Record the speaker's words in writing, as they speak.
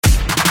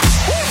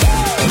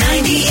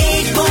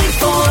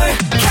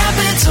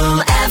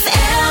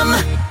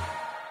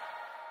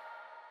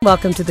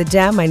Welcome to The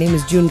Jam. My name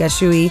is June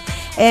Gashui,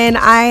 and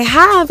I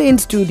have in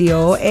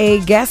studio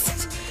a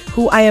guest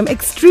who I am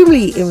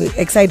extremely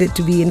excited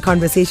to be in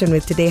conversation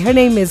with today. Her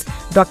name is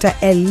Dr.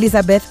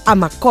 Elizabeth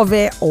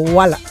Amakove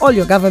Wala. All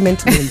your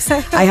government names,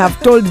 I have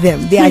told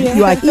them.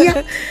 You are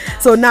here.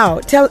 So now,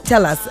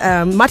 tell us.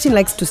 Martin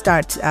likes to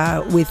start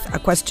with a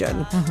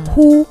question.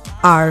 Who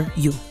are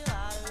you?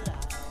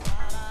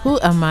 Who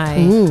am I?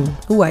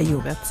 Who are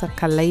you? That's a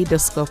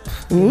kaleidoscope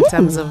in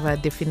terms of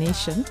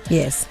definition.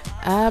 Yes.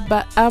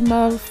 But I'm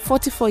a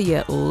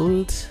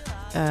 44-year-old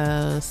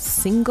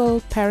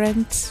single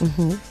parent.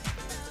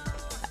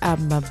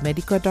 I'm a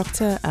medical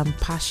doctor. I'm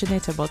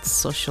passionate about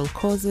social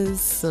causes.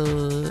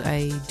 So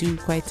I do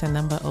quite a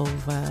number of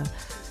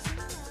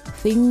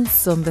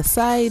things on the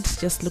side,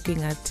 just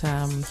looking at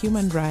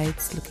human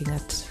rights, looking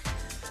at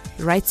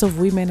rights of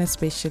women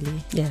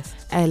especially. Yes.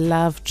 I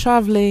love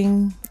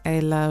traveling.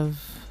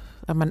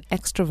 I'm an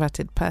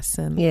extroverted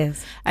person.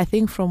 Yes. I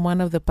think from one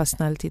of the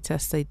personality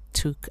tests I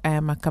took, I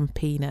am a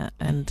campaigner.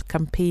 And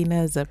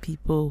campaigners are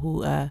people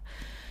who are,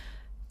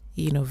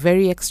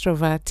 very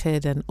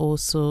extroverted and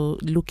also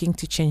looking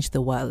to change the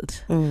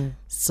world.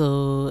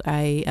 So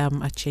I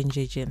am a change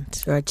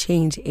agent. You're a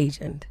change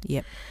agent.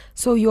 Yep.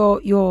 So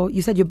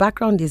you said your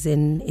background is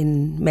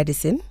in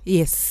medicine.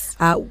 Yes.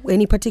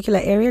 Any particular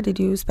area did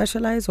you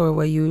specialize, or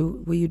were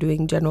you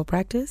doing general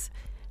practice?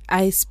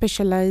 I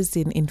specialized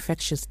in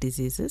infectious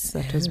diseases.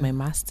 That was my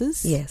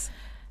master's. Yes.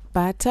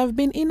 But I've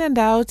been in and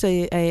out.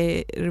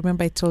 I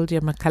remember I told you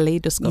I'm a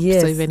kaleidoscope.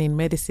 Yes. So even in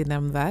medicine,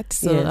 I'm that.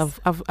 So yes.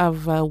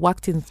 I've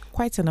worked in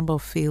quite a number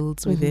of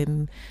fields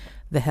within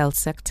the health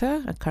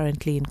sector. I'm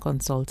currently in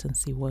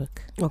consultancy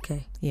work.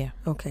 Okay. Yeah.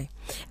 Okay.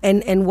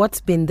 And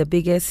what's been the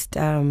biggest...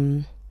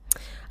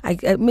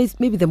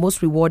 maybe the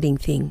most rewarding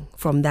thing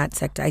from that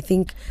sector. I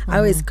think I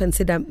always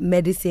consider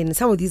medicine,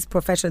 some of these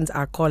professions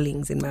are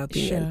callings, in my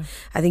opinion. Sure.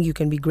 I think you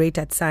can be great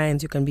at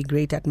science, you can be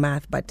great at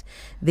math, but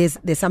there's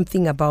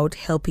something about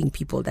helping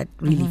people that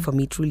really, for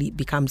me, truly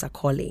becomes a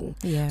calling.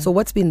 Yeah. So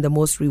what's been the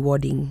most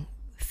rewarding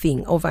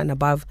thing over and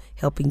above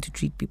helping to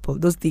treat people?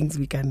 Those things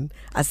we can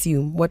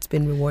assume. What's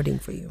been rewarding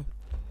for you?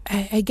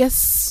 I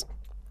guess...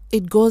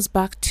 it goes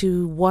back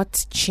to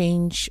what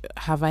change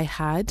have I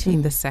had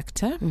in the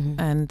sector,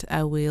 and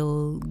I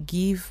will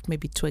give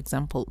maybe two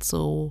examples.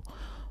 So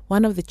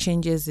one of the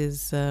changes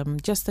is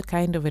just the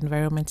kind of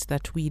environment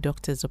that we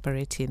doctors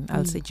operate in.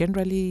 I'll say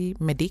generally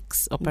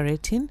medics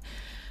operate in,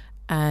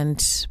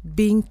 and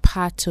being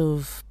part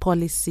of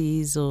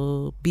policies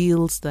or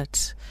bills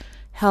that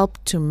help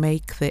to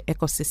make the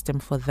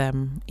ecosystem for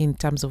them in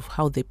terms of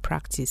how they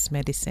practice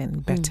medicine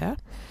better.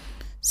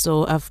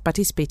 So I've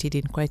participated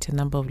in quite a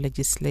number of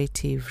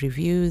legislative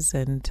reviews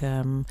and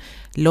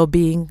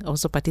lobbying.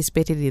 Also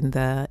participated in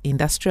the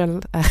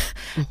industrial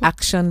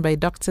action by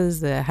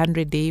doctors, the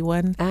 100-day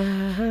one.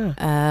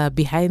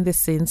 Behind the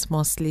scenes,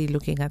 mostly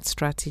looking at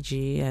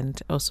strategy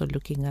and also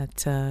looking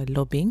at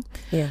lobbying.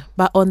 Yeah.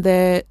 But on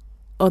the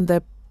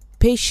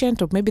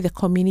patient or maybe the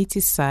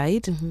community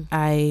side,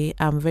 I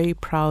am very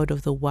proud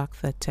of the work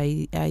that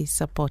I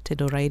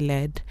supported or I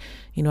led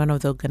in one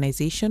of the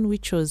organizations,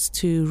 which was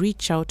to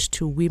reach out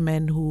to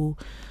women who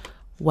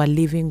were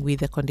living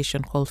with a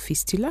condition called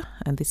fistula.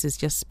 And this is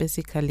just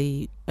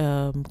basically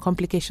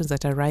complications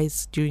that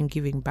arise during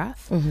giving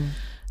birth.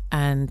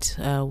 And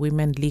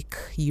women leak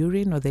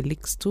urine, or they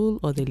leak stool,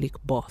 or they leak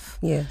both.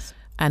 Yes.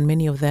 And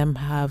many of them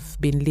have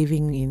been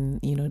living in,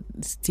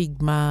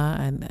 stigma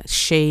and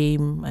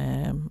shame.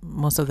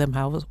 Most of them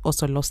have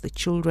also lost their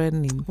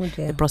children in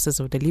the process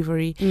of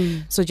delivery.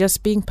 So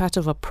just being part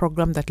of a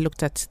program that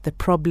looked at the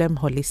problem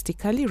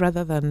holistically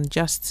rather than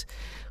just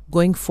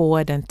going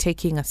forward and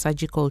taking a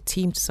surgical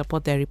team to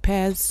support their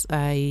repairs,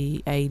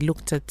 I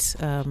looked at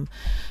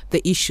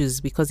the issues,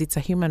 because it's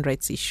a human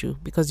rights issue,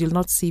 because you'll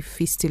not see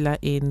fistula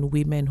in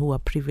women who are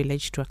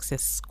privileged to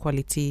access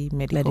quality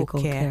medical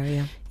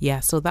care. Yeah,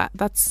 so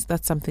that's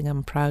something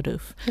I'm proud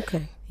of.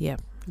 Okay. Yeah.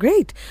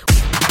 Great.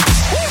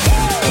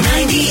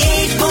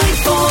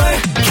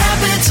 98.4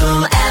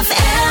 Capital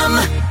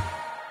FM.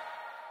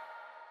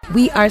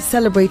 We are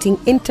celebrating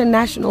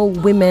International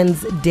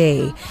Women's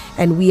Day,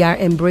 and we are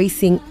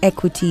embracing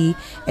equity,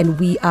 and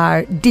we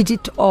are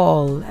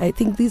Digit-All. I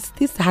think these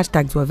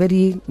hashtags were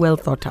very well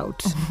thought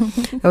out.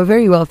 They were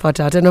very well thought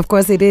out. And of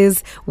course, it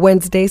is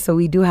Wednesday, so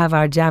we do have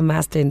our Jam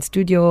Master in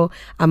studio.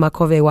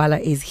 Amakove Wala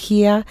is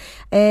here.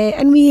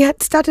 And we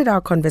had started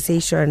our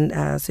conversation.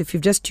 So if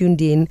you've just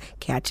tuned in,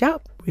 catch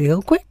up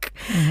real quick.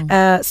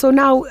 So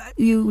now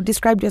you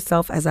described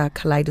yourself as a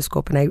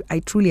kaleidoscope, and I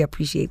truly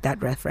appreciate that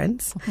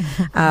reference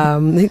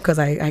because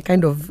I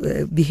kind of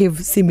behave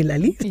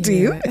similarly to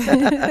you.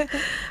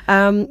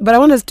 But I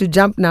want us to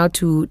jump now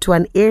to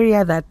an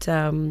area that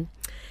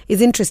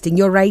is interesting.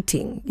 You're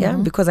writing,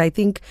 because I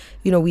think,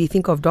 we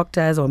think of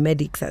doctors or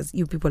medics as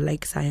you people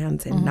like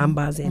science and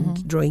numbers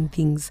and drawing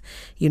things,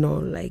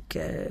 like,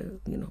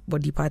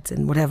 body parts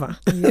and whatever.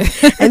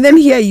 And then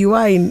here you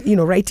are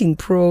in, writing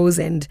prose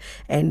and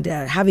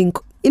having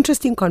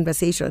interesting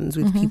conversations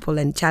with people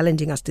and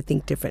challenging us to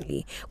think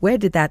differently. Where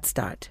did that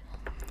start?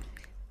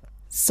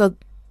 So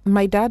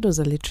My dad was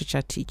a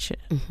literature teacher,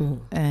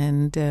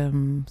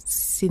 and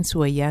since we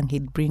were young,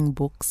 he'd bring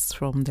books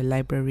from the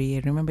library.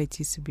 I remember it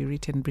used to be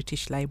written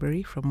British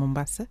Library from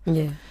Mombasa.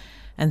 Yeah.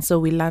 And so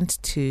we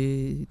learned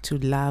to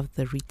love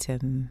the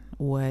written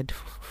word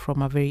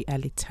from a very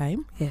early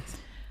time. Yes.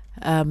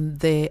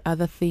 The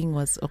other thing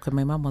was,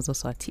 my mom was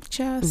also a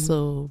teacher.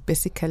 So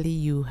basically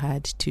you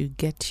had to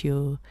get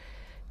your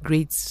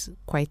grades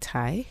quite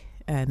high,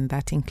 and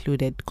that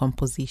included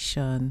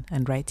composition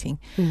and writing.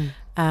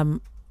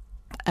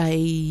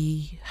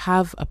 I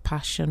have a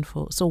passion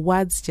so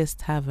words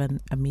just have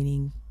a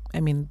meaning. I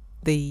mean,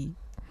 they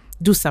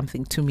do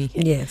something to me.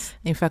 Yes.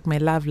 In fact, my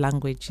love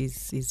language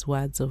is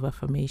words of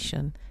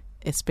affirmation,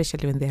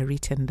 especially when they're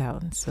written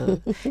down.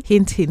 So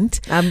hint,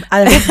 hint.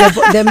 I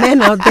hope the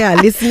men out there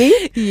are listening.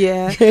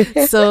 Yeah.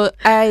 So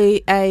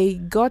I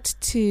got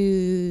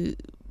to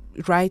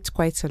write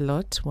quite a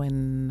lot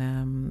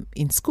when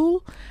in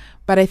school,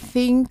 but I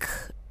think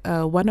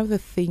one of the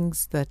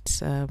things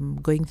that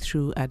going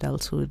through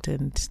adulthood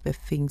and the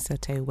things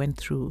that I went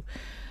through,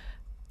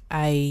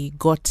 I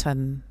got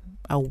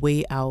a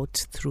way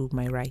out through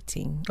my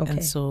writing. Okay.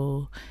 And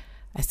so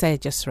I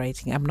started just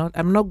writing.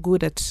 I'm not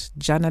good at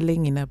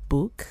journaling in a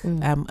book.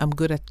 I'm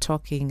good at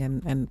talking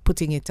and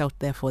putting it out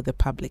there for the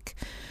public.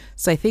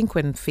 So I think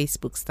when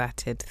Facebook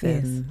started,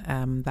 then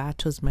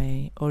that was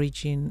my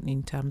origin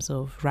in terms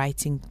of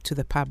writing to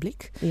the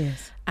public.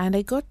 Yes. And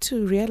I got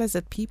to realize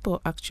that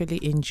people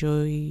actually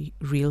enjoy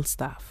real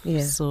stuff.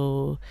 Yeah.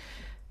 So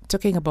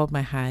talking about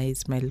my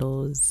highs, my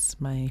lows,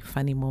 my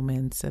funny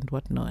moments and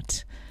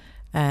whatnot.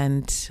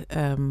 And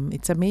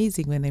it's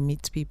amazing when I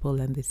meet people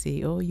and they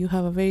say, "Oh, you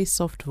have a very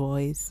soft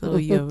voice. Oh,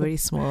 you're very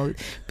small."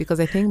 Because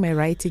I think my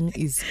writing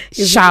is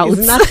shouts.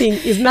 It's nothing.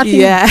 It's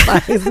nothing. Yeah.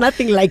 It's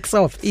nothing like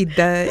soft. It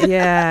does.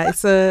 Yeah.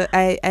 So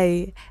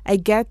I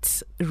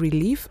get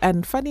relief.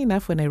 And funny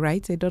enough, when I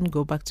write, I don't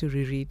go back to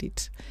reread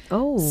it.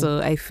 Oh. So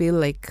I feel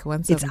like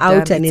once It's I'm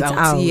out done, and it's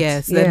out.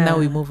 Yes. Then now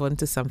we move on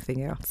to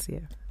something else. Yeah.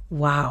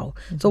 Wow.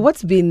 So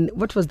what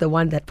was the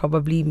one that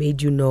probably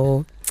made you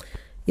know?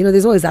 You know,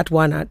 there's always that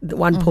one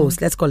post.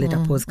 Let's call it a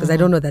post, because I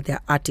don't know that they're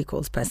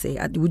articles per se.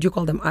 Would you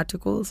call them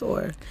articles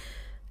or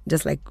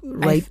just like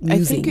musings?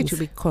 I think it should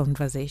be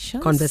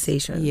conversations.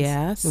 Conversations.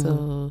 Yeah.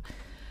 So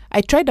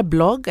I tried a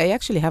blog. I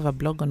actually have a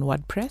blog on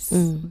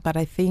WordPress, but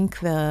I think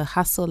the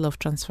hassle of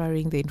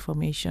transferring the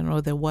information or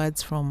the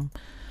words from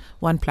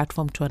one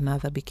platform to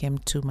another became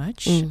too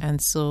much, and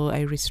so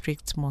I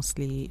restrict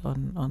mostly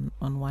on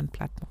one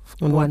platform.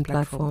 On one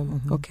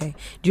platform. Okay.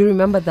 Do you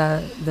remember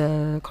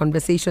the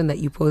conversation that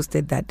you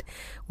posted that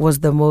was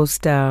the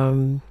most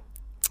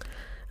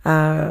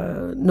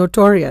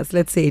notorious?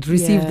 Let's say it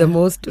received the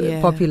most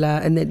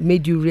popular, and it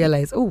made you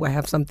realize, oh, I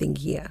have something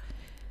here.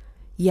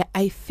 Yeah,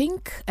 I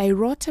think I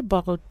wrote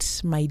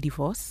about my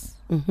divorce,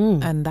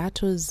 and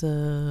that was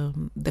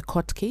the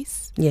court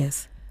case.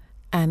 Yes.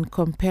 And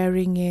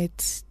comparing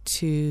it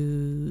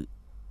to,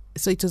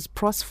 so it was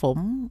prose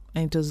form,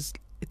 and it was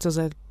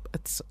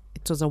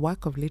a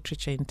work of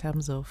literature in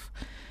terms of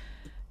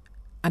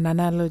an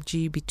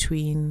analogy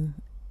between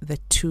the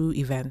two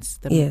events,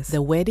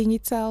 the wedding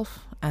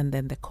itself and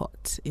then the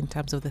court, in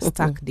terms of the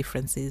stark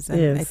differences.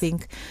 And I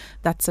think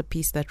that's a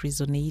piece that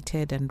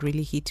resonated and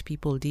really hit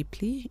people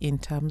deeply in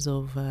terms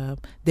of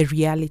the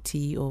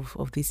reality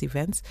of these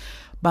events,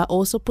 but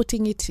also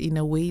putting it in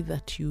a way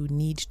that you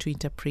need to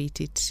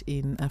interpret it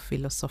in a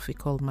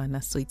philosophical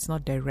manner. So it's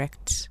not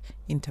direct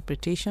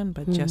interpretation,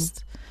 but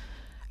just,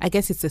 I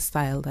guess it's the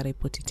style that I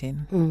put it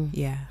in.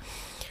 Yeah.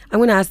 I'm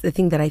going to ask the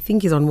thing that I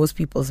think is on most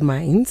people's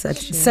minds,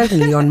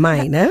 certainly on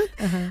mine.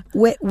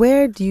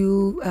 Where do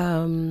you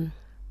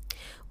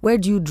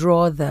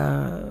draw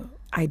the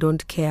I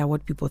don't care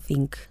what people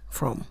think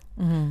from?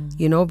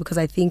 You know, because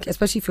I think,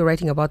 especially if you're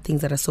writing about things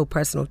that are so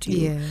personal to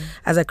you,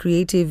 as a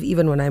creative,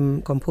 even when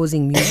I'm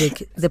composing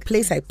music, the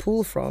place I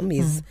pull from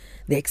is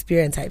the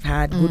experience I've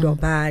had, good or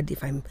bad.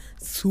 If I'm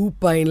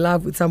super in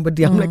love with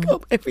somebody, I'm like,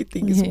 oh,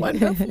 everything is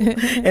wonderful.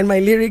 And my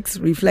lyrics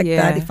reflect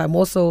that. If I'm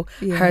also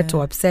hurt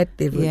or upset,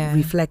 they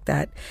reflect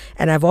that.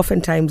 And I've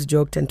oftentimes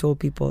joked and told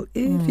people,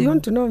 if you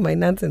want to know my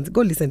nonsense,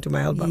 go listen to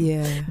my album.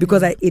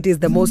 Because it is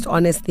the most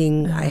honest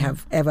thing I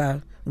have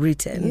ever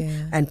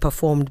written and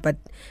performed, but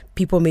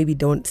people maybe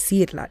don't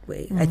see it that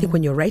way. I think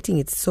when you're writing,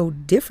 it's so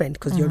different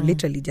because you're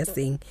literally just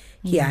saying,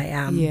 here I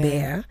am,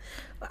 there.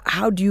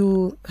 How do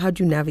you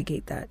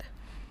navigate that?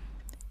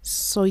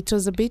 So it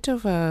was a bit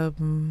of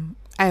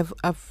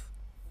I've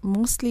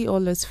mostly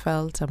always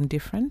felt I'm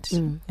different,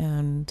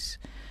 and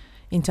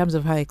in terms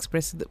of how I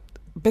express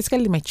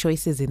basically my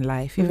choices in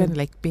life, even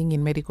like being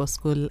in medical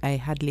school, I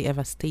hardly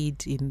ever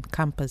stayed in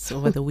campus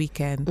over the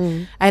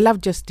weekend. I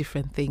love just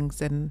different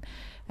things, and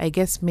I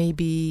guess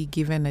maybe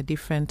given a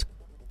different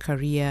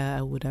career,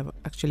 I would have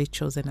actually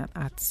chosen an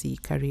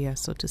artsy career,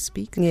 so to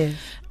speak.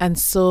 And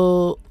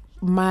so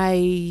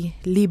my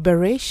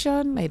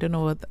liberation, I don't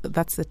know what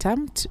that's the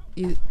term,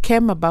 it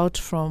came about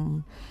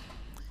from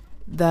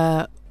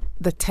the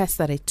test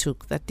that I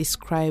took that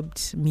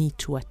described me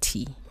to a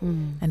T.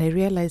 And I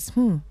realized,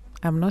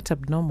 I'm not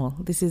abnormal.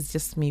 This is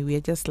just me. We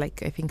are just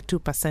like, I think,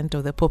 2%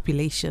 of the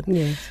population.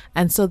 Yes.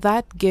 And so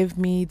that gave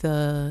me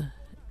the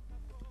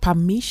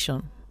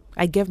permission.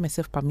 I gave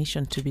myself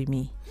permission to be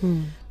me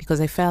because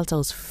I felt I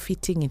was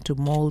fitting into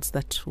molds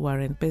that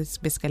weren't.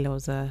 Basically, I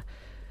was a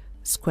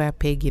square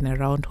peg in a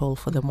round hole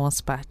for the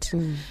most part.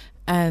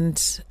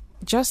 And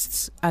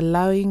just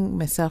allowing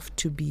myself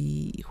to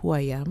be who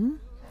I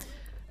am,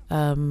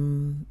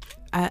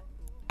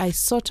 I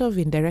sort of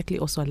indirectly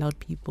also allowed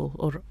people,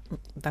 or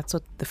that's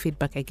what the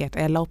feedback I get.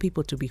 I allow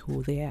people to be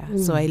who they are.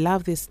 So I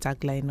love this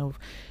tagline of,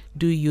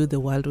 do you, the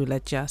world will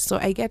adjust. So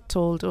I get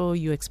told, oh,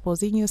 you're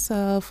exposing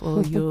yourself,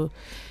 or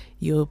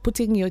you're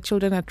putting your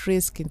children at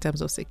risk in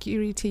terms of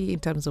security, in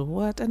terms of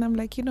what? And I'm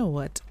like, you know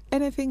what?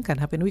 Anything can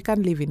happen. We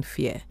can't live in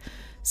fear.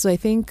 So I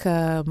think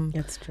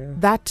that's true.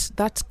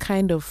 That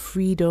kind of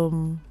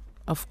freedom,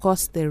 of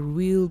course, there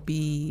will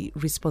be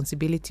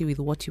responsibility with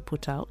what you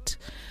put out.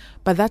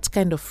 But that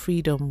kind of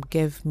freedom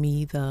gave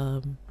me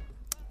the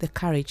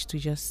courage to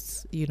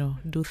just,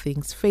 do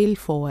things, fail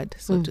forward,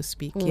 so to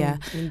speak.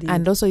 Indeed.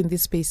 And also in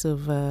this space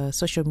of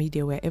social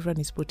media where everyone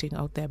is putting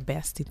out their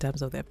best in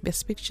terms of their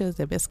best pictures,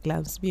 their best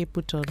glamps, we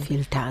put on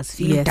filters.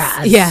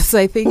 Yes. So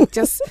I think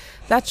just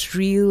that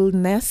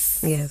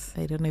realness, yes,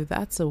 I don't know if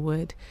that's a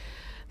word,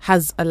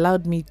 has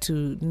allowed me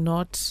to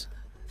not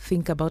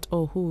think about,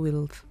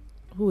 who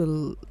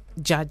will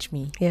judge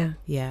me. Yeah.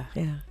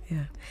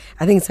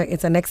 I think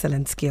it's an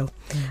excellent skill.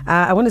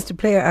 I want us to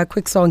play a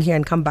quick song here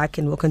and come back,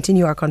 and we'll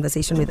continue our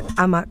conversation with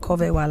Ama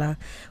Kovewala,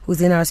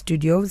 who's in our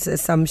studio.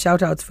 Some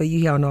shout outs for you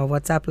here on our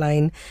WhatsApp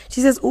line.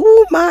 She says,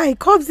 oh my,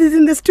 Cobbs is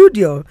in the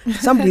studio.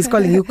 Somebody's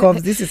calling you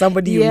Cobbs. This is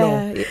somebody you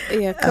know.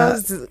 Yeah,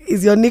 Cobbs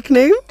is your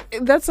nickname?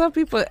 That's how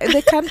people,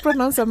 they can't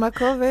pronounce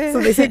Amakove.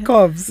 So they say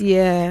Cobbs.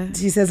 Yeah.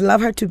 She says,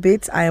 love her to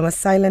bits. I am a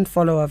silent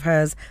follower of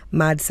hers.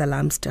 Mad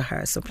salams to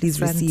her. So please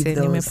receive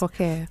those.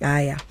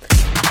 Yeah.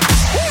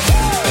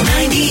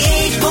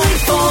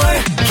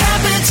 98.4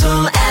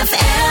 Capital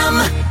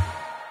FM.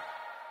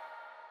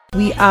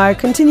 We are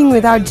continuing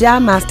with our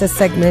Jam Master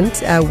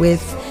segment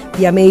with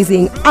the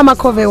amazing Ama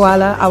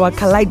Kovewala, our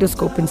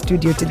kaleidoscope in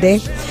studio today.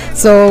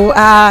 So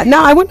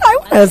now I want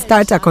to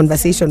start a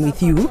conversation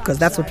with you, because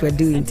that's what we're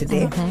doing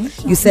today.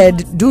 You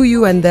said, do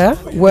you and the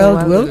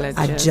world will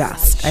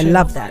adjust. I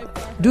love that.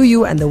 Do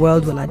you and the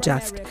world will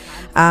adjust.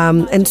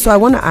 And so I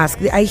want to ask,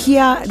 I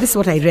hear, this is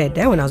what I read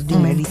when I was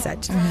doing my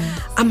research.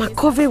 Ama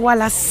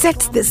Kovewala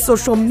set the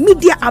social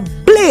media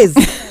ablaze.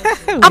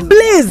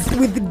 Ablaze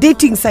with the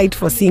dating site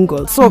for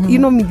singles. So, you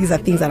know me, these are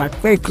things that are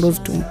very close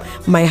to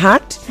my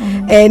heart.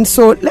 And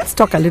so let's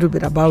talk a little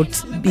bit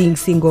about being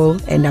single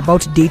and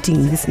about dating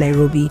in this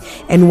Nairobi,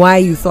 and why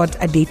you thought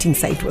a dating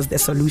site was the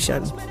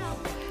solution.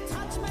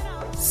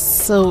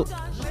 So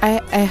I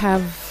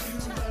have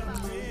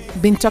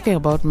been talking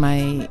about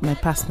my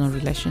personal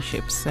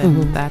relationships,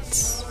 and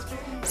that's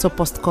so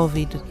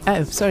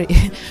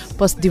post-COVID,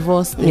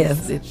 post-divorce.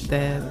 Yes.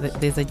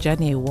 There's a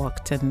journey I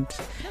walked, and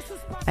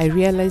I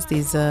realized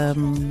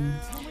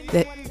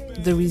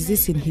there is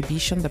this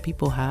inhibition that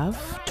people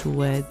have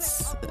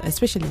towards,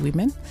 especially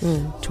women,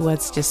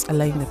 towards just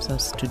allowing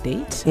themselves to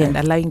date and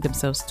allowing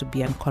themselves to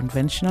be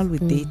unconventional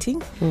with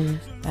dating.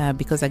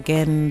 Because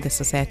again, the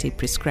society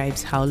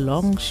prescribes how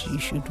long you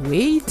should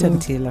wait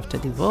until after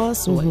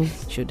divorce, or you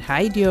should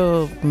hide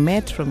your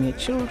mate from your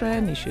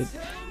children. You should,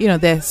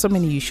 there are so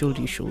many you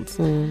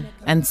shoulds.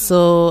 And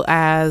so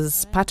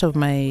as part of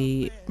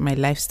my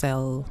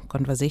lifestyle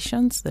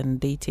conversations, then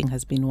dating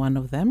has been one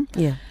of them.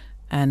 Yeah.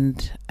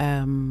 And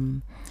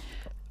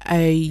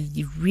I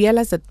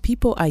realized that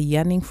people are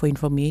yearning for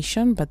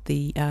information, but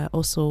they are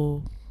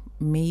also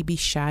maybe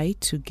shy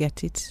to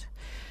get it.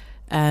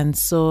 And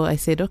so I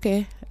said,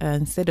 okay,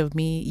 instead of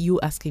you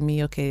asking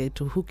me, okay,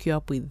 to hook you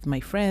up with my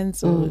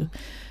friends or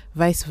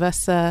vice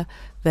versa,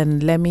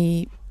 then let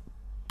me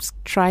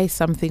try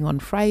something on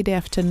Friday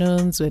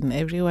afternoons when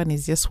everyone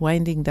is just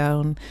winding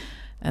down,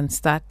 and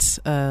start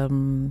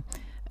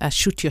a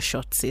shoot your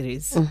shot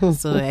series.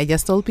 So I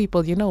just told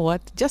people, you know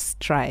what, just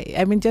try.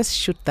 Just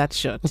shoot that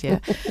shot. Yeah.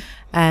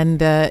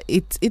 And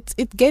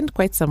it gained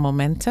quite some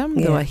momentum.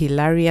 There were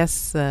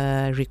hilarious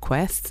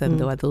requests, and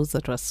there were those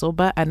that were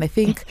sober. And I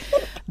think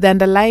the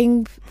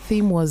underlying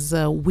theme was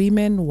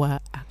women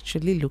were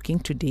actually looking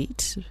to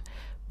date,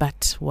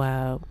 but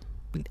were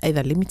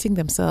either limiting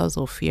themselves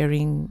or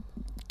fearing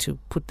to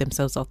put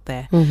themselves out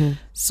there.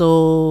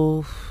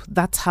 So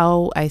that's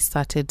how I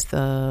started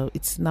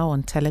it's now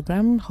on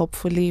Telegram.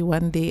 Hopefully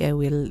one day I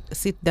will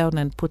sit down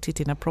and put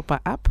it in a proper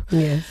app.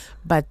 Yes.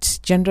 But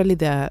generally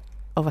there are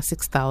over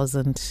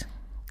 6,000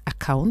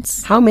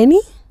 accounts. How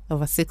many?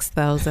 Over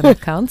 6,000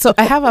 accounts. So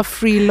I have a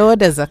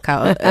freeloaders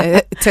account,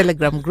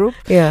 Telegram group.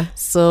 Yeah.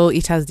 So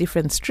it has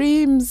different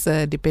streams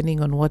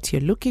depending on what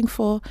you're looking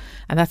for,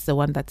 and that's the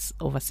one that's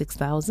over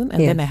 6,000.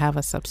 And then I have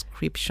a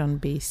subscription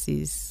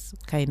basis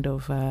kind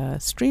of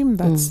stream.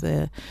 That's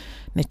the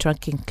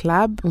networking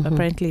club.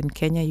 Apparently in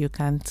Kenya you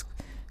can't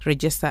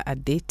register a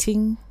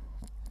dating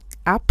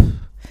app.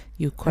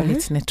 You call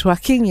it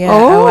networking, yeah.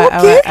 Oh,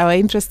 okay. Our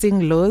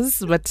interesting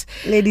laws, but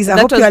Ladies, I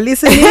that hope you are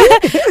listening.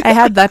 I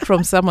had that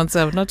from someone,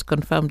 so I've not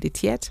confirmed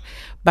it yet.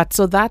 But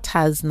so that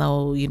has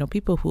now,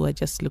 people who are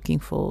just looking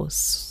for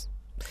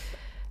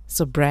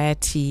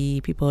sobriety,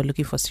 people are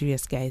looking for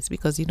serious guys,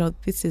 because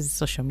this is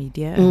social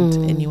media,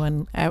 and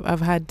anyone.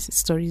 I've had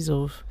stories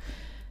of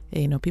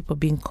people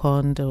being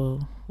conned,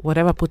 or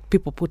whatever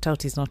people put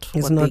out is not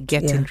what they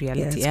get in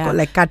reality. It's called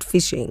like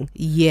catfishing.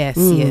 Yes,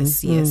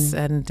 yes,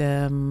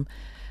 and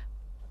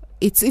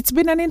it's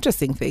been an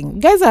interesting thing.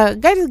 Guys are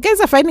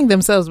finding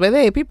themselves,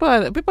 but people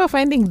are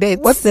finding dates.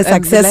 What's the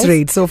success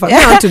rate so far?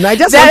 I want to know. I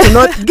just want to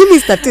know. Give me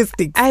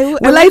statistics.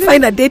 Will I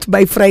find a date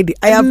by Friday?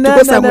 I have to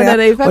go somewhere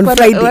In fact, on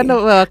Friday. One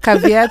of our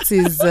caveats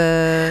is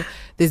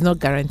there's no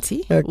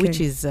guarantee, which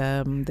is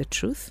the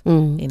truth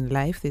in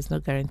life. There's no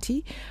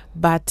guarantee,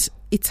 but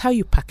it's how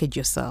you package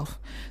yourself.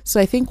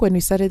 So I think when we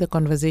started the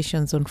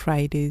conversations on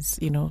Fridays,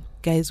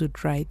 guys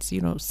would write,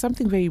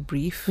 something very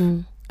brief.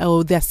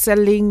 Or they're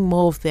selling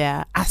more of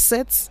their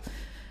assets,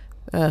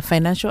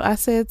 financial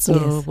assets,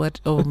 or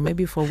or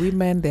maybe for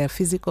women, their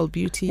physical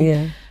beauty.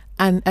 Yeah.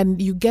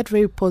 And you get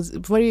very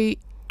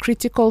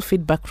critical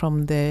feedback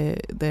from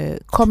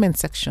the comment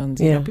sections.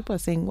 People are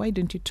saying, why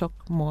don't you talk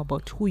more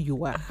about who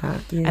you are?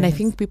 Yes. And I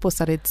think people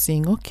started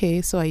saying,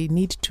 okay, so I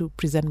need to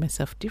present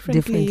myself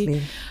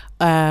differently.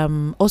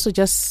 Also,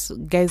 just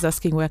guys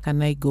asking, where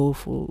can I go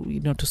for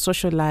to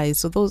socialize?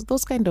 So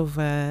those kind of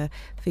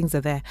things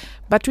are there.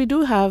 But we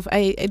do have,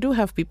 I do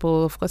have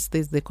people. Of course,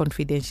 there's the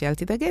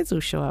confidentiality. The guys will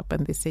show up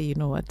and they say, you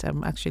know what,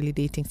 I'm actually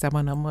dating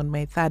someone. I'm on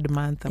my 3rd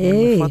month. I'm on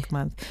my 4th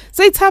month.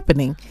 So it's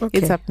happening. Okay.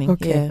 It's happening.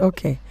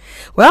 Okay.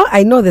 Well,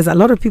 I know there's a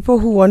lot of people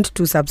who want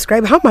to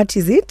subscribe. How much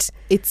is it?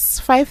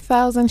 It's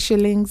 5,000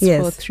 shillings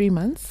for 3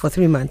 months. For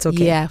 3 months,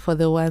 okay. Yeah, for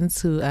the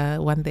ones who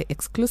want the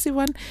exclusive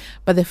one.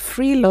 But the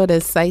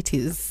freeloaders site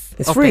is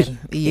it's open. free.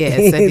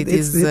 Yes, and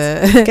it's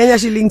Kenya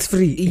shillings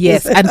free.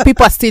 Yes, and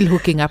people are still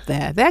hooking up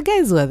there. There are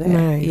guys who are there.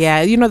 Nice. Yeah,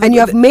 and you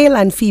have male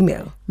and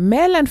female.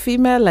 Male and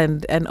female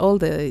and all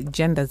the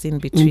genders in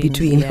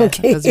between. Yeah,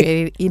 okay. Because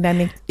we're in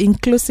an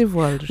inclusive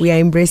world. We are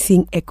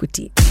embracing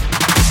equity.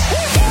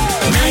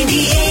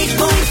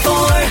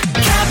 98.4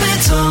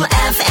 Capital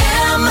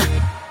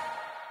FM.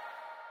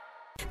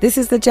 This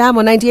is the Jam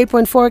on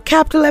 98.4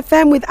 Capital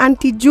FM with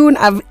Auntie June.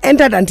 I've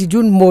entered Auntie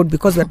June mode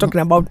because we're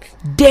talking about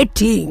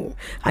dating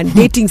and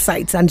dating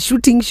sites and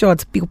shooting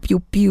shots. Pew, pew,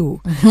 pew.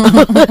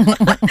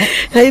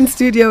 In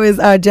studio is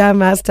our Jam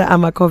master,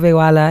 Amakove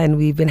Wala, and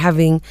we've been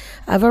having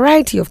a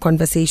variety of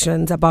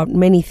conversations about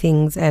many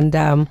things. And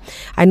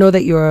I know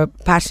that you're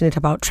passionate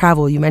about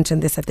travel. You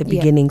mentioned this at the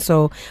beginning.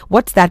 So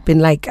what's that been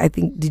like? I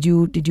think, did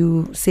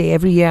you say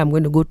every year I'm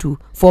going to go to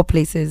 4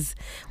 places?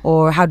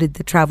 Or how did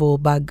the travel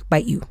bug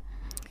bite you?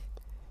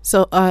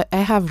 So I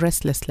have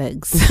restless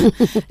legs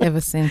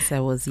ever since I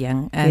was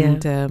young,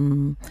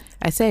 and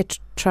I say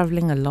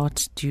traveling a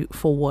lot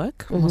for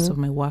work. Most of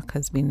my work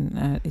has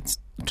been it's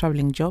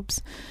traveling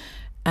jobs,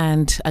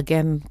 and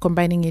again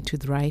combining it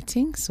with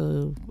writing.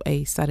 So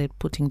I started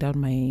putting down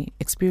my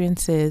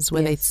experiences,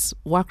 whether it's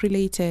work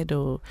related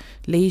or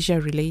leisure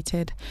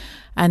related.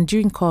 And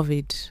during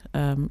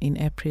COVID, in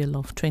April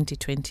of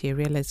 2020, I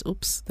realized,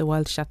 oops, the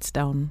world shuts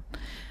down.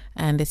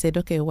 And I said,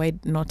 okay, why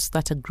not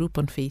start a group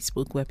on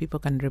Facebook where people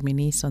can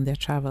reminisce on their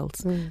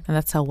travels? And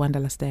that's how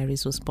Wanderlust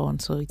Diaries was born.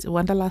 So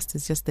Wanderlust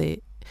is just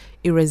the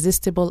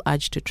irresistible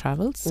urge to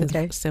travel.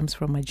 Stems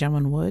from a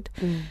German word.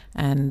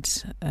 And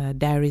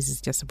Diaries is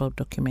just about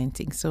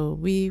documenting. So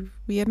we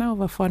are now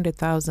over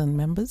 400,000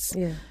 members.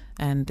 Yeah.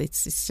 And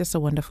it's just a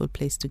wonderful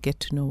place to get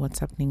to know what's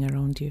happening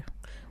around you.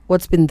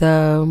 What's been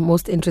the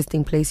most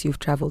interesting place you've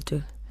traveled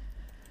to?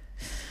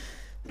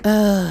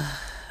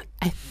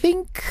 I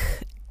think...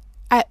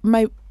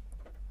 my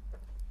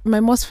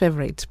most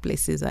favorite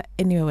places are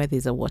anywhere where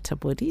there's a water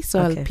body. So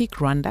I'll pick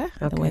Rwanda.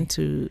 Okay.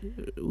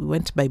 We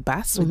went by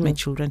bus with my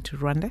children to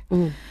Rwanda,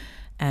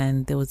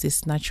 and there was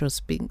this natural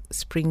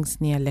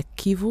springs near Lake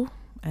Kivu,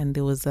 and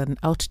there was an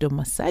outdoor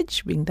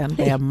massage being done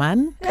by a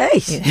man.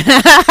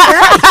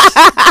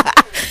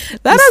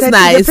 That was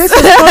nice. The place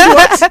was called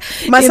what?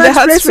 Massage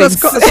place was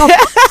called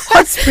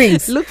Hot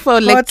Springs. Look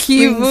for Lake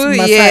Kivu.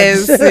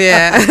 Yes,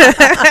 yeah.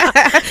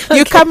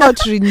 You come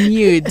out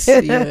renewed.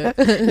 Yeah.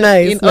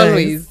 Nice.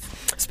 Always.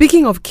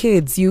 Speaking of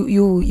kids,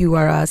 you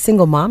are a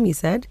single mom. You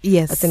said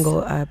yes, a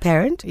single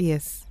parent.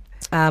 Yes.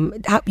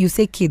 You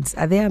say kids?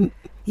 Are there many?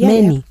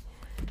 Yeah.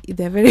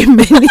 There are very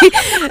many.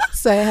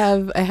 So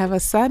I have a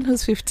son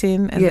who's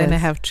 15, and then I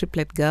have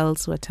triplet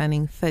girls who are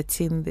turning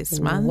 13 this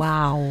month.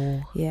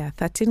 Wow. Yeah,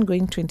 13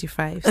 going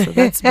 25. So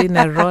that's been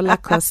a roller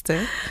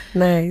coaster.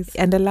 Nice.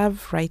 And I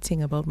love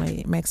writing about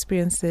my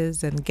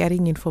experiences and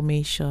getting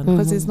information,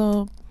 because there's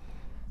no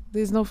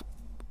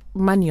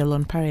manual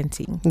on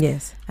parenting.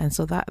 Yes. And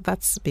so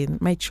that's been,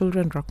 my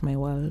children rock my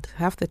world.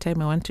 Half the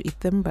time I want to eat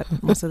them, but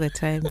most of the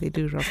time they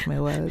do rock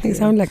my world. They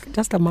sound like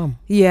just a mom.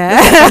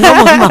 Yeah. A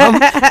normal mom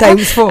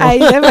times 4. I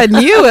never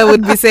knew I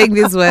would be saying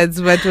these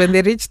words, but when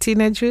they reach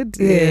teenagehood,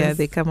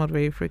 they come out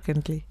very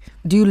frequently.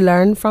 Do you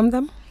learn from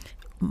them?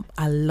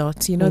 a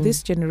lot. You know,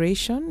 this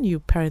generation, you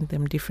parent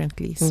them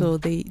differently. So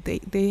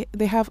they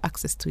have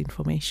access to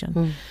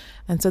information.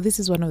 And so this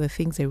is one of the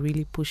things I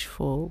really push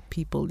for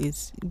people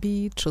is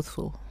be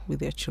truthful with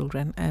their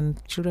children.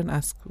 And children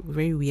ask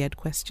very weird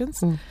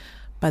questions.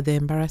 But the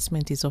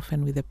embarrassment is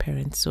often with the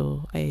parents.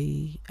 So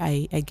I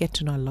get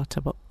to know a lot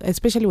about,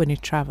 especially when you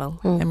travel.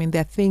 I mean,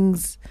 there are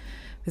things,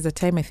 there's a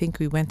time I think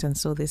we went and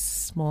saw this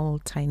small,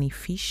 tiny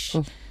fish.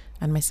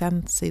 And my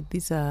son said,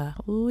 these are,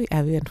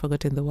 I've even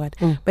forgotten the word.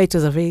 But it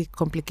was a very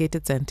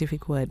complicated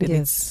scientific word. And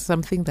it's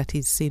something that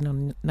he's seen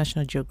on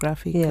National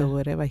Geographic or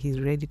wherever he's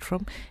read it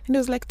from. And it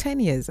was like 10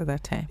 years at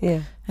that time.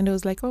 And it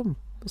was like,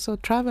 so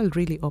travel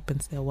really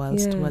opens their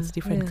worlds towards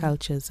different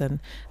cultures. And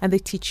they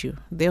teach you.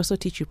 They also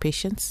teach you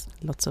patience,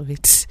 lots of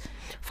it.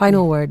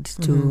 Final words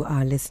to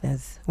our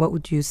listeners. What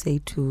would you say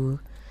to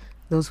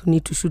those who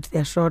need to shoot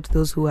their shot,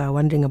 those who are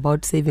wondering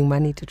about saving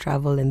money to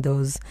travel, and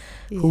those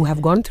who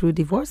have gone through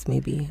divorce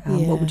maybe?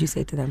 What would you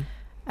say to them?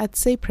 I'd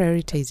say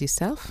prioritize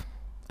yourself,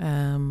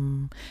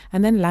 and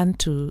then learn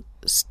to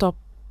stop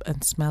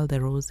and smell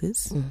the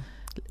roses.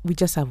 We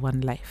just have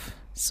one life.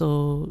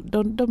 So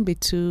don't be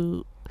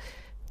too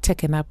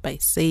taken up by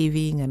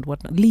saving and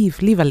whatnot.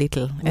 Leave a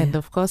little. And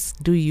of course,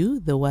 do you,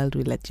 the world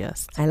will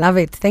adjust. I love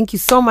it. Thank you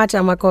so much,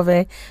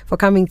 Amakove, for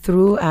coming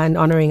through and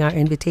honoring our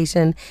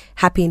invitation.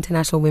 Happy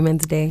International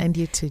Women's Day. And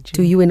you too, June.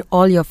 To you in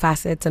all your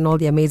facets and all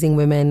the amazing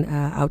women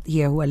out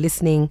here who are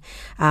listening.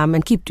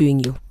 And keep doing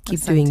you.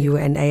 Keep doing you.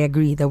 And I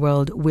agree, the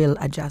world will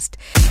adjust.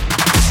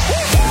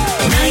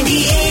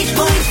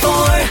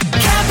 98.4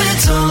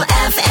 Capital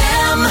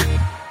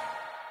FM.